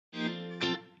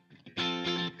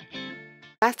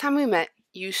Last time we met,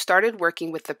 you started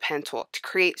working with the pen tool to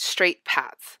create straight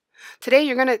paths. Today,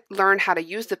 you're going to learn how to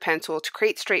use the pen tool to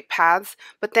create straight paths,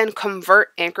 but then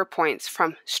convert anchor points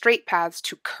from straight paths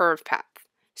to curved paths.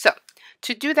 So,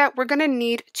 to do that, we're going to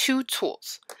need two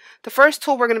tools. The first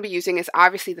tool we're going to be using is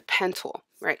obviously the pen tool,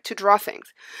 right, to draw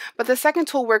things. But the second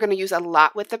tool we're going to use a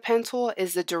lot with the pen tool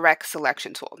is the direct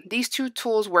selection tool. These two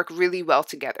tools work really well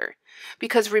together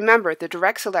because remember, the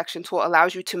direct selection tool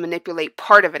allows you to manipulate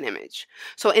part of an image.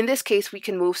 So in this case, we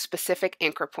can move specific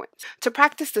anchor points. To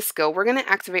practice the skill, we're going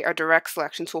to activate our direct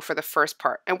selection tool for the first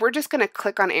part, and we're just going to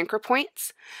click on anchor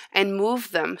points and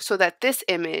move them so that this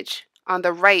image on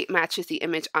the right matches the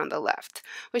image on the left,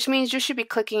 which means you should be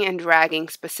clicking and dragging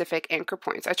specific anchor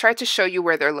points. I tried to show you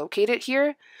where they're located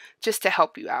here just to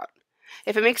help you out.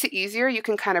 If it makes it easier, you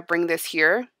can kind of bring this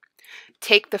here,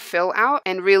 take the fill out,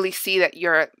 and really see that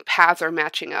your paths are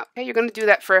matching up. Okay, you're going to do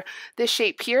that for this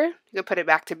shape here. You're going to put it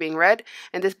back to being red,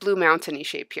 and this blue mountainy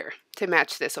shape here to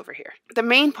match this over here. The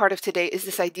main part of today is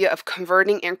this idea of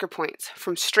converting anchor points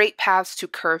from straight paths to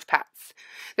curved paths.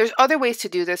 There's other ways to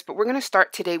do this, but we're going to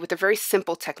start today with a very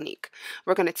simple technique.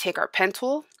 We're going to take our pen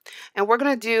tool, and we're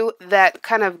going to do that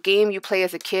kind of game you play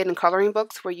as a kid in coloring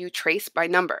books where you trace by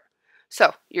number.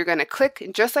 So you're going to click,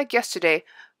 and just like yesterday,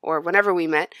 or whenever we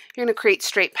met, you're going to create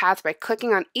straight paths by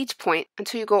clicking on each point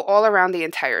until you go all around the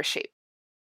entire shape.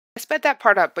 I sped that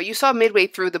part up, but you saw midway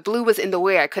through the blue was in the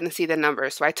way. I couldn't see the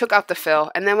numbers, so I took out the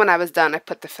fill, and then when I was done, I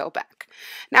put the fill back.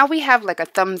 Now we have like a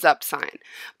thumbs up sign,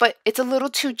 but it's a little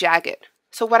too jagged.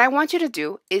 So what I want you to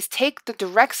do is take the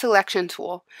direct selection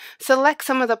tool, select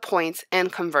some of the points,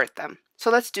 and convert them.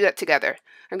 So let's do that together.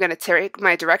 I'm going to take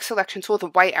my direct selection tool, the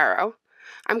white arrow.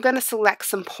 I'm going to select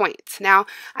some points. Now,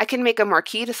 I can make a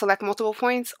marquee to select multiple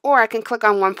points, or I can click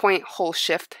on one point, hold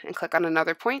shift, and click on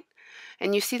another point.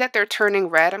 And you see that they're turning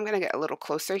red. I'm going to get a little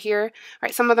closer here. All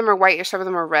right, some of them are white, some of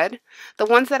them are red. The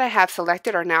ones that I have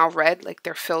selected are now red, like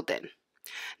they're filled in.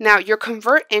 Now, your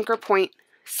convert anchor point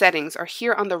settings are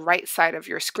here on the right side of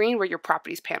your screen where your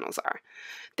properties panels are.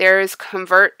 There's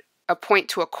convert a point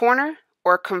to a corner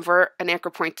or convert an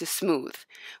anchor point to smooth.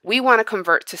 We want to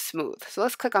convert to smooth. So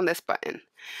let's click on this button.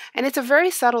 And it's a very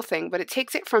subtle thing, but it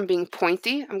takes it from being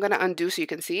pointy, I'm going to undo so you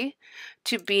can see,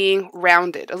 to being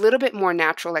rounded, a little bit more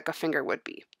natural like a finger would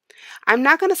be. I'm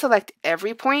not going to select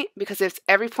every point because if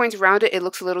every point's rounded, it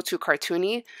looks a little too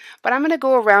cartoony, but I'm going to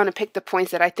go around and pick the points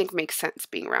that I think make sense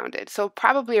being rounded. So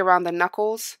probably around the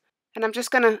knuckles, and I'm just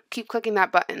going to keep clicking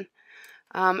that button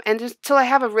and until I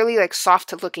have a really like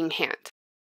soft looking hand.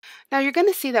 Now you're going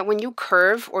to see that when you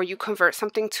curve or you convert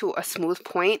something to a smooth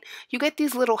point, you get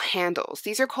these little handles.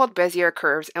 These are called Bezier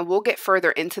curves, and we'll get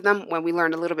further into them when we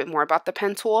learn a little bit more about the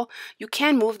pen tool. You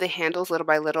can move the handles little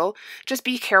by little. Just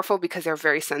be careful because they're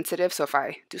very sensitive. So if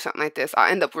I do something like this, I'll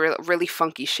end up with a really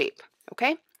funky shape.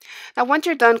 Okay? Now once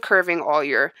you're done curving all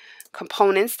your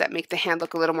components that make the hand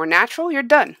look a little more natural, you're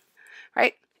done.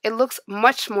 Right? It looks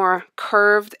much more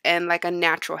curved and like a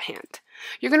natural hand.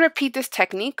 You're going to repeat this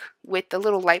technique with the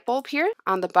little light bulb here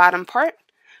on the bottom part.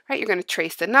 Right? You're going to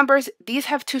trace the numbers. These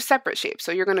have two separate shapes.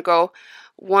 So you're going to go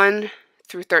 1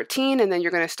 through 13, and then you're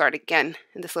going to start again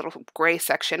in this little gray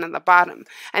section on the bottom,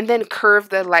 and then curve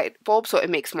the light bulb so it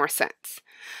makes more sense.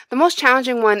 The most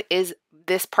challenging one is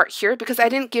this part here because I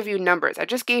didn't give you numbers. I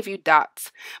just gave you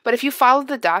dots. But if you follow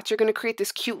the dots, you're going to create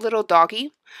this cute little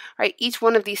doggy. Right? Each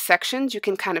one of these sections, you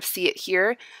can kind of see it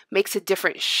here, makes a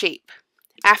different shape.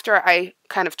 After I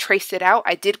kind of traced it out,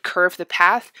 I did curve the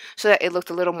path so that it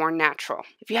looked a little more natural.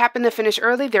 If you happen to finish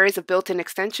early, there is a built-in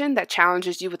extension that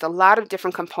challenges you with a lot of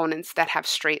different components that have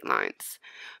straight lines.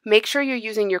 Make sure you're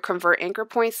using your convert anchor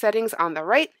point settings on the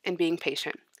right and being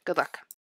patient. Good luck.